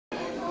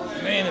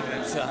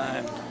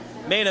time.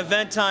 Main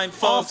event time,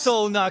 folks.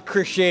 Also not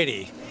Chris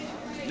Shady.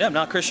 Yeah,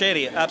 not Chris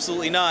Shady.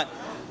 Absolutely not.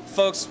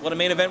 Folks, what a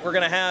main event we're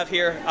going to have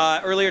here.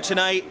 Earlier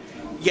tonight,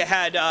 you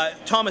had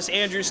Thomas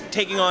Andrews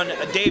taking on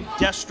Dave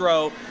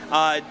Destro.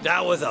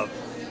 That was a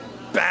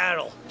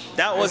battle.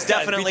 That was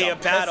definitely a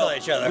battle.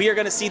 We are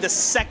going to see the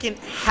second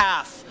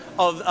half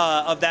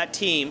of that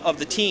team, of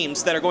the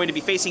teams that are going to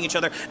be facing each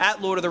other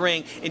at Lord of the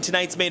Ring in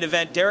tonight's main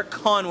event. Derrick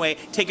Conway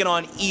taking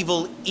on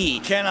Evil E.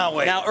 Cannot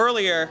wait. Now,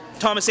 earlier,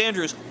 Thomas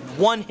Andrews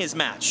won his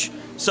match.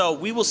 So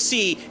we will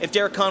see if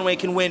Derrick Conway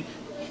can win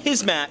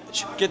his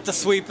match, get the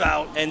sweep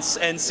out, and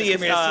see if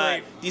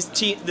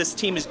this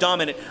team is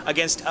dominant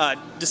against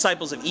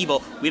Disciples of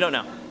Evil. We don't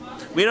know.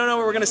 We don't know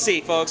what we're going to see,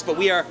 folks, but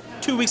we are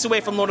 2 weeks away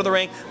from Lord of the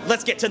Ring.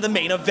 Let's get to the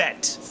main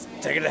event.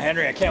 Take it to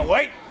Henry. I can't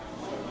wait.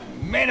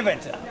 Main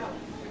event time.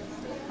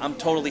 I'm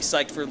totally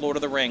psyched for Lord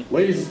of the Ring.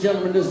 Ladies and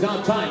gentlemen, it is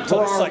now time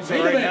for our main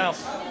right event. now.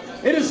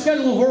 It is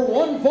scheduled for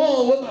one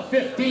fall with a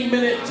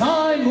 15-minute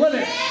time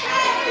limit.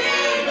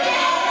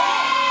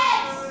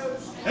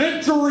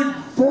 Entering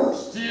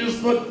first, he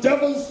is the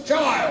Devil's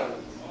Child,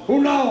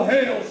 who now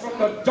hails from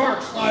the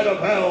dark side of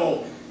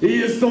hell.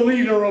 He is the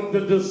leader of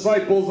the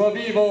Disciples of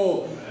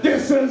Evil.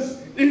 This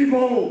is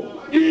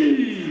Evil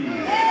E.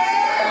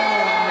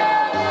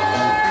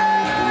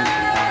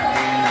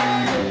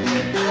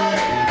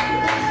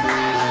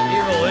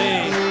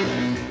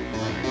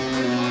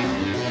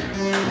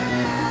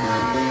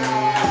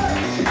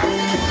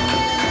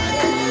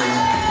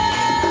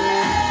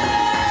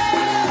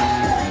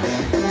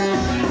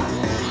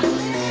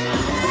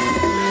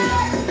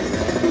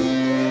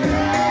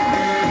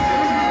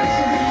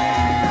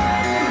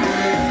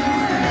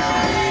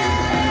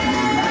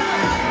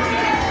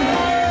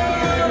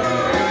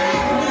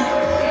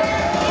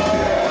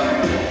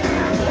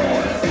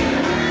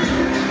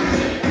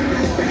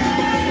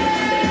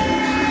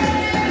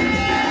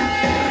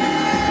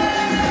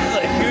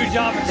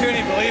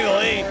 Opportunity for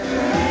Evil E.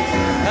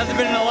 Hasn't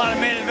been in a lot of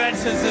main events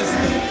since his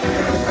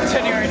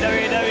tenure in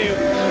WAW.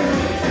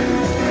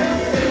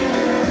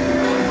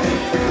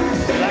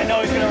 But I know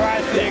he's going to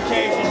rise to the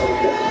occasion.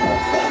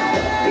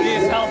 He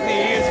is healthy,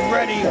 he is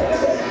ready.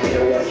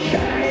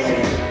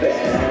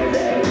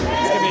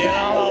 It's going to be an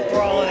all-out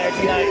brawl in there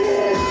tonight.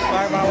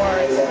 Mark my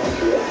words.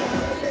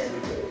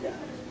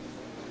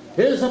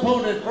 His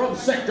opponent from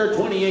Sector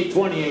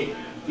 2828.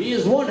 He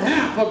is one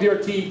half of your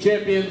team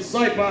champion,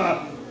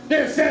 Saipa.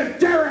 This is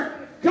Derrick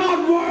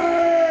Conway!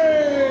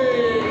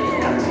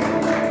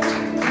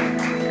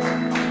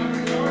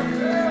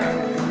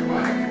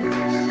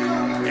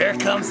 Here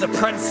comes the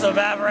Prince of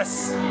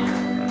Avarice,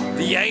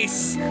 the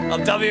ace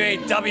of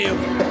WAW.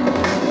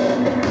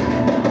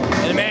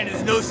 And the man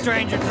is no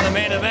stranger to the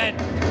main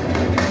event.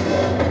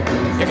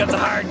 Here comes the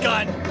hard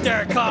gun,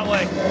 Derrick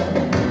Conway.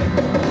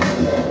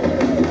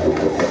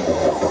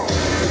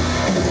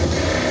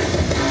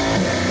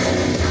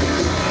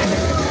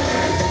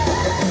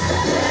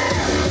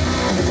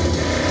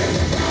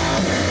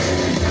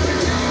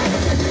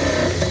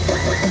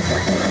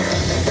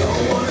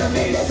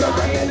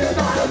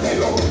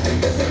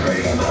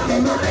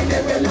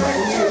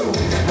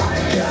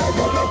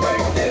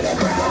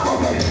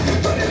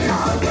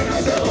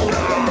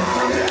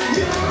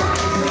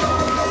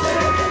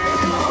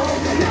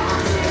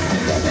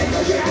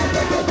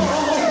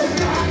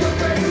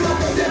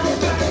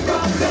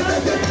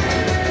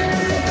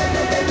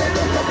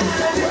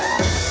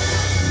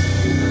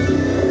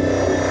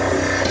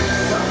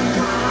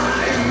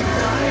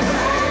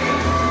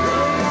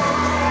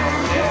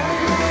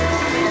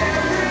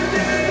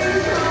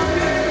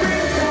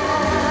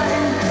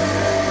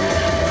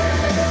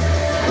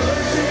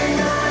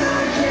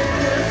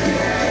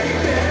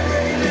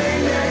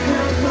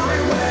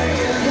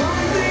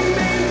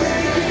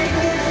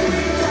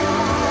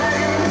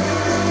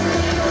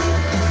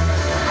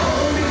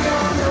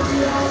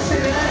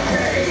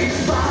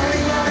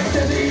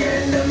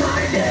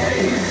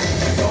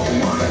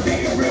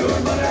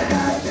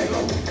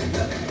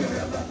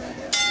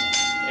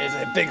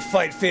 Big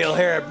fight feel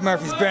here at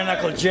Murphy's Bare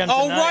Knuckle Gym tonight.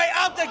 Oh, right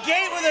out the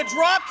gate with a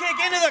drop kick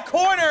into the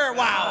corner.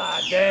 Wow.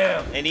 Ah,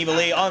 damn. And Evil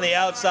E on the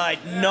outside,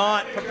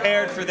 not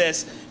prepared for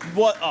this.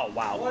 What? Oh,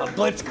 wow. A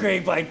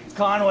blitzkrieg by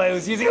Conway,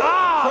 who's using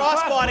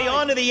crossbody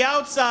onto the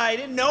outside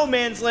in no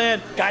man's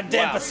land.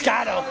 Goddamn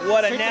Pescado.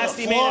 What a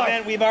nasty main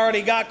event we've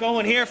already got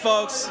going here,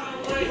 folks. Come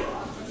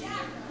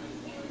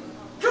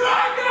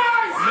on,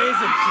 guys!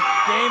 Amazing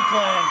game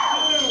plan.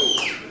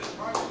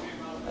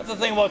 That's the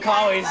thing about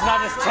Conway, he's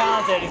not just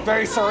talented, he's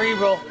very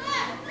cerebral.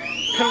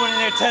 Could have went in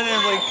there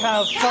tentatively, kind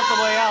of tucked the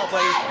way out,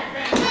 but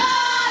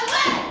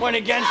he went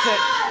against it.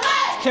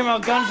 Just came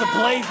out guns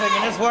a-blazing,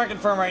 and it's working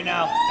for him right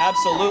now.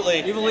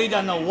 Absolutely. Evil E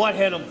doesn't know what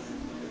hit him.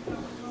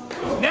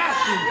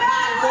 Nasty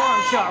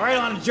forearm shot right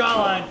on the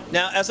jawline.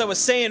 Now, as I was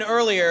saying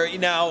earlier,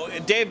 now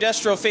Dave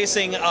Destro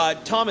facing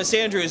Thomas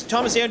Andrews.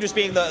 Thomas Andrews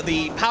being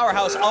the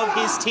powerhouse of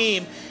his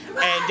team,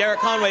 and Derrick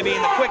Conway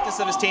being the quickness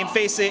of his team,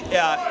 faced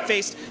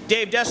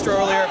Dave Destro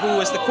earlier, who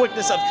was the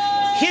quickness of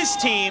his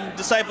team,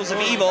 Disciples of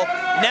Evil.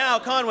 Now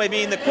Conway,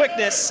 being the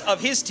quickness of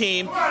his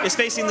team, is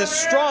facing the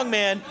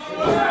strongman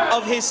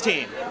of his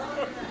team.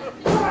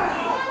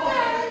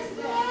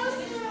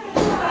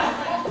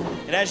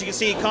 And as you can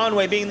see,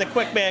 Conway, being the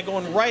quick man,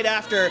 going right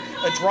after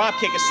a drop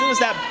kick as soon as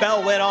that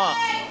bell went off.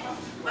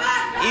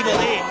 Evil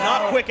E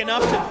not quick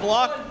enough to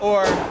block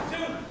or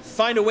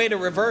find a way to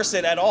reverse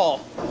it at all.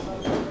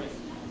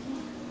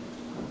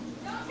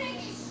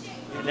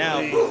 And now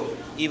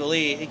Evil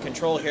E in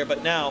control here,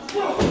 but now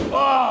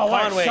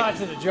Conway shot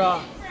to the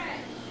jaw.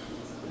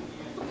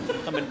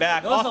 Coming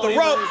back off the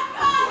rope.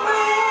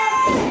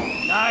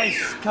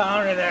 Nice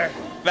counter there.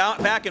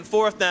 Back and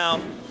forth now.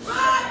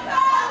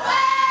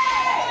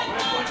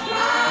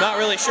 Not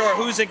really sure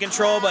who's in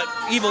control, but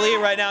Evil E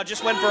right now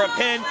just went for a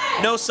pin.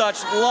 No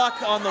such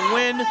luck on the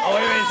win. Oh,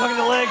 wait a minute, he's looking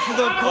the legs for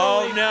the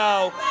goalie. Oh,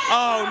 no.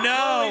 Oh,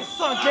 no. He's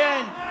sunk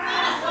in.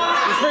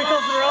 He's pretty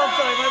close to the rope,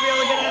 so he might be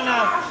able to get in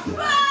now.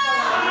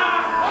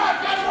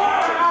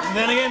 And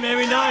then again,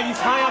 maybe not. He's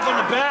high up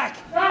on the back.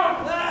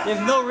 He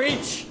has no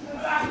reach.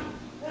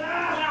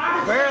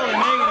 Barely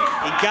making it.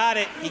 He got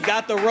it. He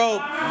got the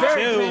rope.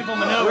 Very 2, painful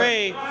maneuver.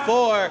 3,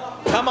 4.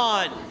 Come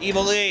on,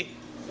 Evil E.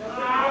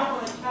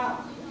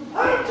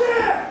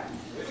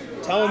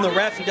 Telling the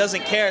ref he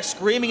doesn't care,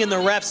 screaming in the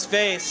ref's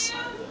face.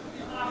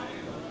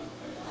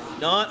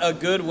 Not a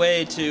good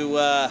way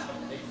to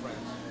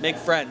make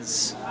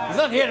friends. He's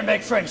not here to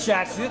make friends,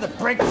 shots. He's here to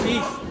break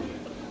teeth.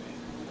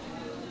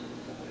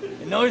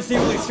 And notice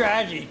Evil E's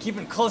strategy,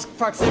 keeping close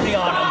proximity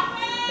on him.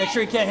 Make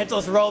sure he can't hit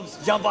those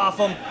ropes, jump off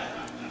them.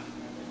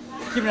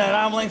 Keeping that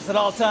arm length at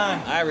all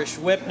time. Irish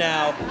whip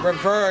now,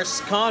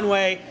 reverse,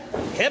 Conway,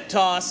 hip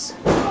toss.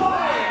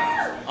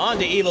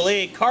 Onto Evil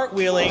E,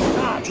 cartwheeling,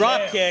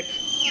 drop kick.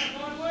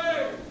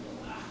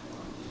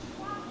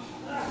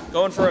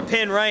 Going for a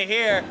pin right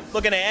here,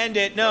 looking to end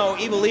it. No,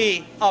 Evil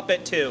E up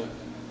at 2.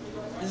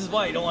 This is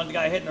why you don't want the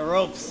guy hitting the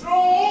ropes. This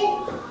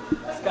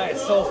guy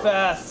is so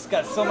fast. He's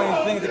got so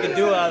many things he can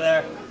do out of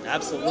there.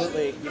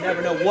 Absolutely. You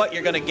never know what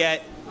you're going to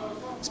get,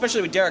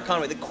 especially with Derrick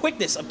Conway. The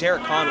quickness of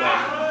Derrick Conway.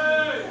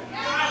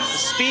 The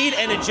speed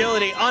and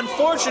agility.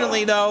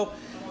 Unfortunately, though,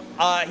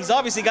 he's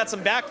obviously got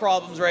some back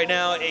problems right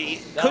now.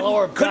 That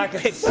lower back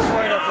is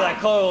straight up for that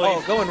coil.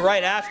 Oh, going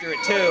right after it,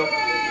 too.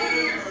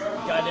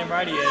 Goddamn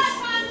right he is.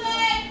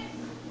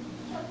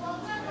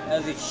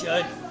 As he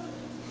should.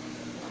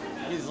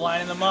 He's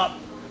lining them up.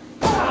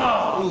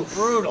 Oh, oof.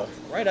 Brutal.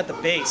 Right at the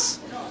base.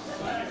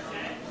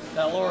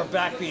 That lower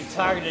back being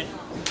targeted.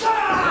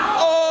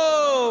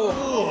 Oh!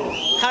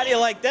 Ooh. How do you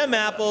like them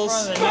apples?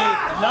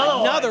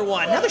 Another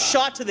one. Another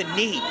shot to the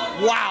knee.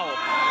 Wow.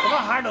 Look how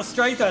hard those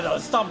straight there, though.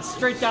 Stomp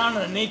straight down to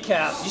the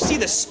kneecap. You see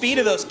the speed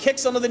of those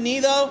kicks onto the knee,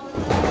 though?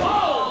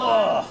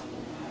 Oh.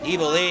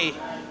 Evil E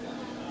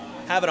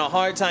having a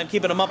hard time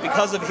keeping him up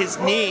because of his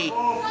knee.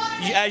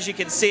 As you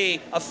can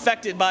see,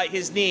 affected by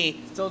his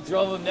knee. Still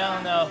drove him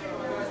down, though.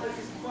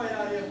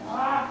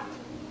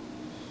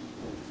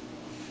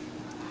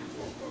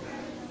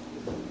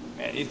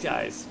 Man, these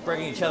guys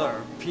bringing each other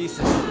to pieces.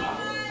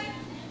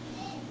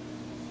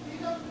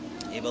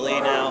 Evil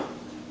E now.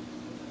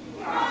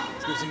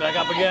 Scoops him back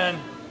up again.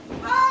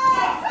 There's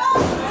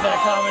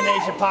that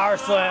combination power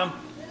slam.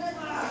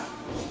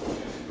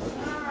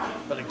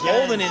 But again,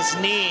 holding his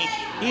knee.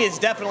 He is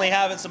definitely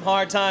having some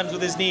hard times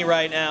with his knee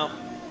right now.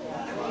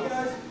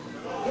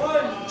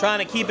 Trying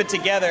to keep it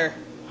together.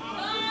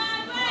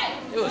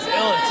 It was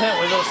ill intent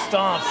with those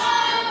stomps.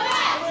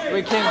 Where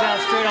he came down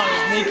straight on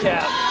his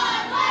kneecap.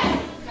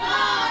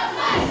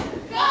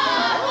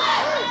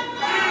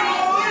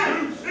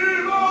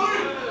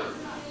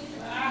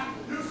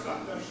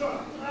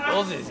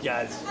 Both of these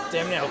guys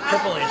damn near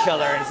crippling each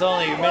other, and it's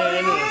only a minute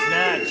into this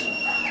match.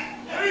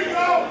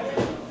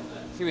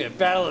 It's gonna be a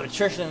battle of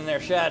attrition in their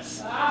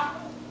shots.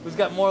 Who's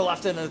got more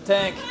left in the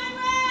tank?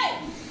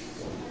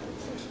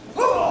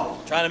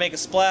 Trying to make a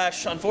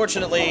splash,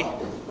 unfortunately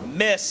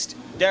missed.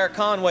 Derrick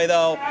Conway,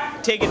 though,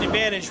 taking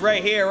advantage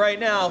right here, right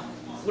now.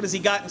 What has he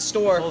got in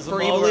store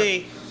for Evil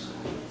E?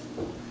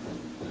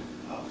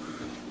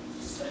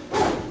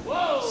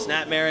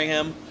 Snap-marrying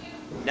him.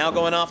 Now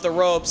going off the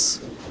ropes.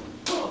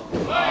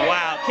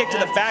 Wow, kick to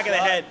the back of the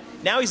head.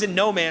 Now he's in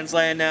no man's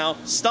land now,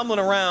 stumbling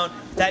around.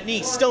 That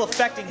knee still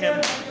affecting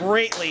him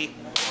greatly.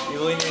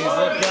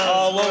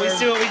 Oh, what we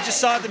just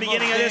saw at the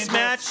beginning of this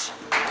match.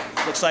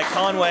 Looks like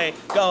Conway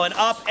going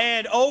up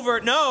and over.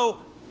 No,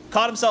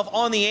 caught himself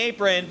on the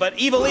apron, but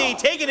Evil E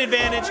taking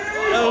advantage.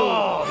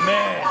 Oh,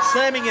 man.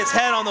 Slamming his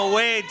head on the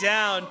way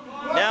down.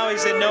 Now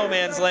he's in no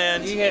man's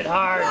land. He hit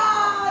hard.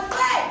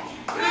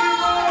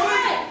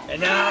 And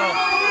now.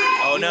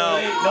 Oh, no.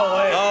 No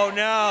way. Oh,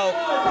 no.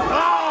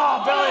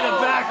 Oh, belly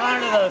to back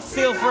onto the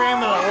steel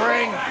frame of the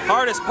ring.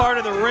 Hardest part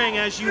of the ring,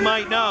 as you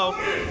might know.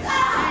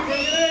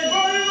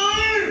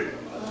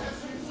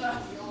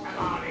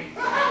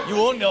 You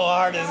won't know how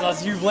hard it is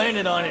unless you've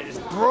landed on it. It's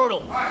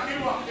brutal.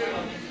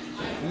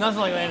 Nothing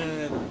like landing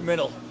in the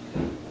middle.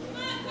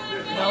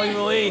 Now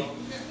Evil E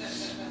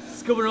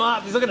scooping him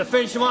up. He's looking to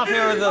finish him off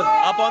here with the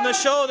up on the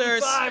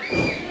shoulders.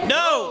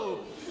 No.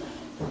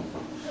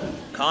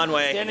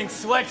 Conway. Standing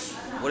switch.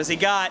 What does he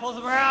got? Pulls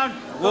him around.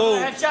 Whoa,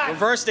 Headshot.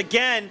 reversed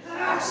again.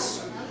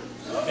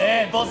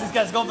 Man, both these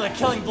guys going for the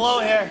killing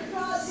blow here.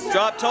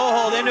 Drop toe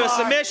hold into a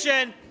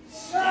submission.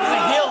 There's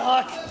a heel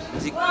hook.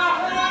 Evil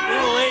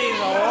Lee in a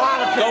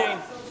lot of pain.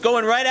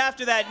 Going right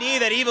after that knee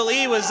that Evil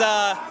Lee was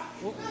After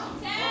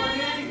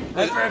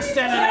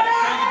extending it,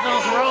 breaking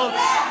those ropes.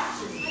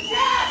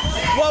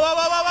 Whoa, whoa,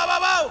 whoa, whoa, whoa,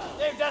 whoa, whoa!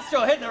 Dave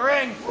Destro hitting the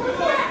ring.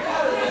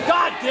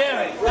 God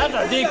damn it. That's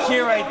a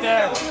DQ right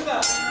there.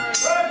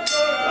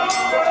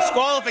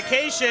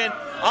 Disqualification.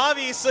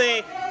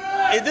 Obviously,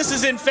 this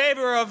is in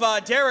favor of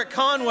Derrick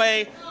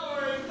Conway.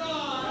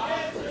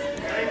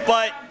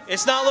 But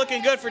it's not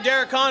looking good for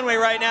Derrick Conway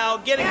right now.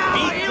 Getting beat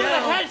down.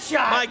 A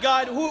headshot. My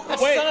God.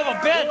 Wait. Son of a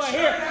bitch.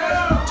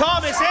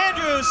 Thomas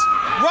Andrews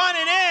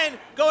running in,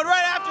 going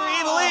right after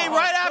Evil Lee,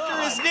 right after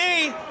his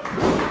knee.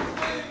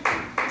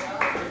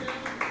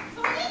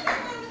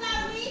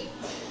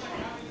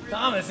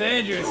 Thomas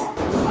Andrews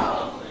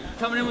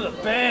coming in with a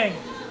bang.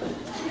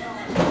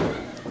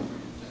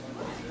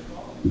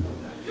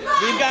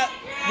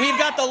 We've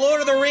got the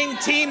Lord of the Ring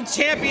Team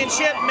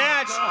Championship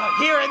match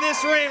here in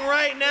this ring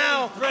right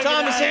now.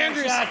 Thomas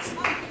Andrews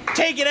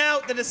taking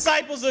out the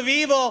Disciples of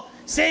Evil,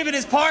 saving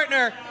his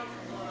partner.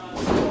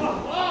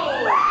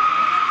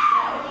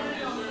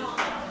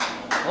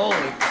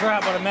 Holy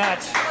crap, what a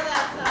match.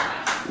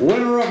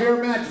 Winner of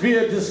your match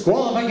via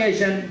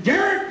disqualification,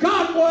 Derrick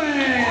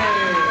Conway!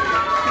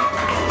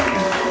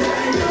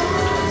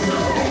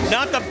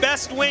 Not the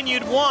best win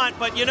you'd want,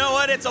 but you know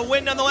what? It's a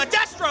win nonetheless.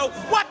 Destro,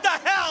 what the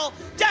hell?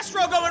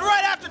 Destro going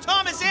right after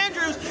Thomas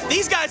Andrews.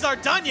 These guys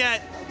aren't done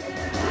yet.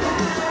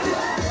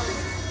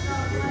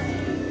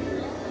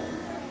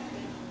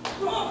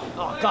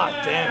 Oh,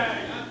 God damn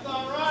it.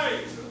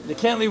 They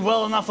can't leave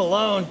well enough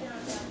alone.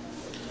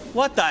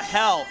 What the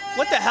hell?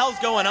 What the hell's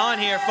going on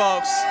here,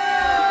 folks?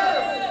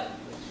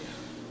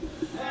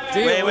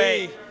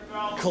 Wait.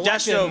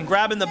 Destro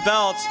grabbing the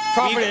belts.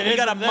 We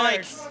got a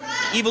mic.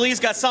 Evil Lee's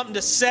got something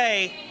to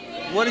say.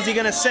 What is he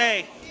gonna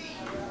say?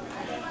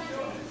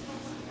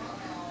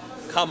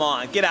 Come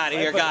on, get out of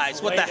here,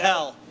 guys. What the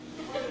hell?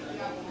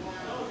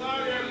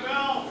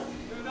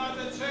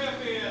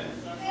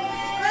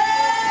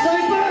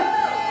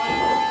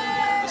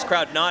 This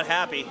crowd not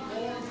happy.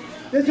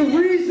 There's a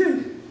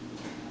reason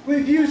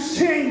we've used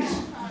chains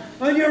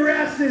on your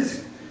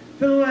asses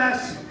for the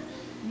last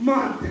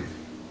month.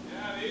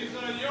 Yeah, these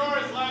are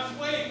yours last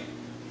week.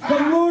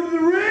 The Lord of the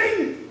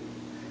Ring,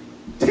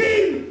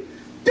 Team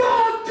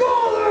Dog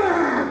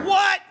Collar!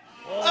 What?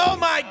 Oh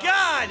my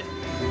God!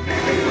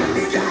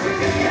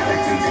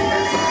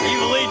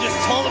 Evil Lee just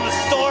told him a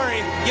story.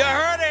 You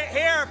heard it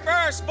here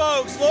first,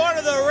 folks. Lord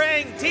of the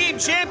Ring Team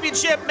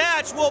Championship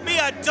match will be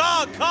a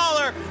dog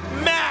collar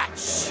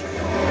match.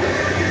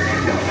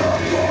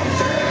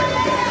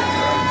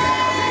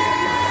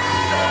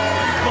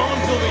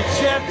 Bones will be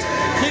chipped.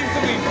 Teams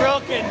will be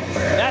broken.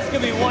 That's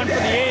going to be one for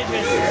the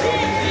ages.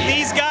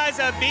 These guys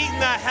have beaten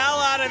the hell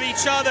out of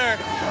each other.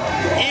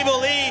 Evil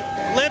Lee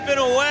limping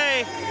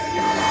away.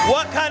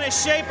 What kind of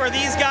shape are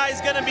these guys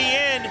going to be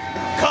in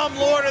come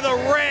Lord of the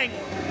Ring?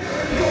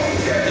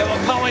 Yeah,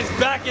 well, Conway's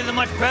back isn't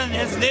much better than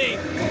his knee.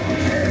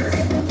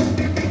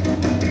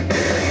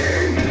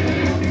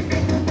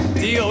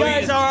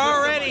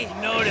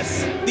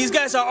 These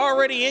guys are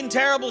already in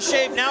terrible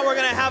shape. Now we're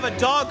going to have a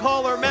dog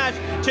collar match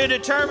to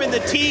determine the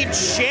team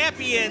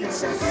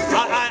champions.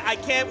 I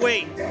can't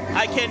wait.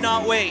 I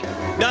cannot wait.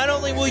 Not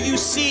only will you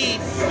see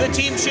the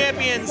team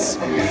champions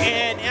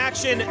in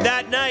action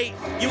that night,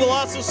 you will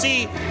also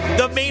see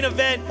the main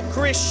event,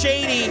 Chris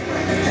Shady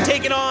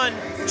taking on,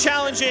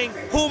 challenging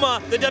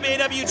Puma, the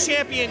WAW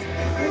champion.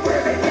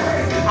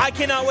 I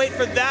cannot wait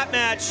for that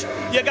match.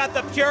 You got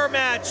the Pure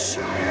match.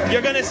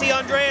 You're going to see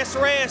Andreas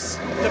Reyes,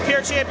 the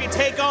Pure champion,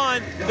 take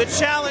on the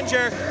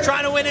challenger,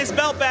 trying to win his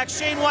belt back,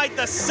 Shane White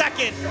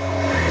II.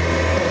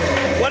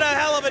 What a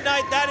hell of a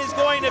night that is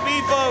going to be,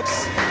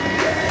 folks.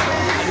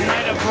 A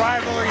night of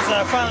rivalries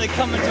that are finally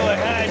coming to a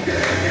head.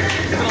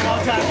 It's been a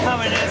long time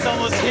coming, and it's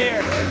almost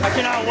here. I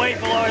cannot wait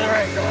for Lord of the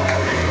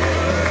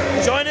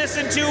Ring. Join us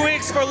in 2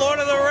 weeks for Lord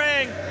of the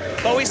Ring,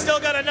 but we still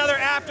got another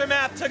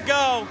aftermath to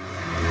go.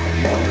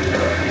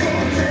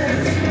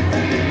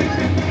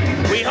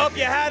 We hope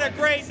you had a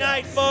great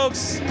night,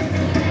 folks.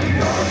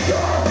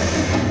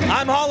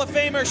 I'm Hall of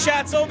Famer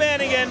Shatz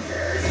O'Bannigan.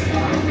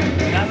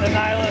 I'm the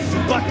nihilist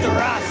Buck the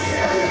Russ.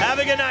 Have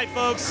a good night,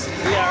 folks.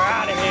 We are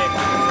out of here.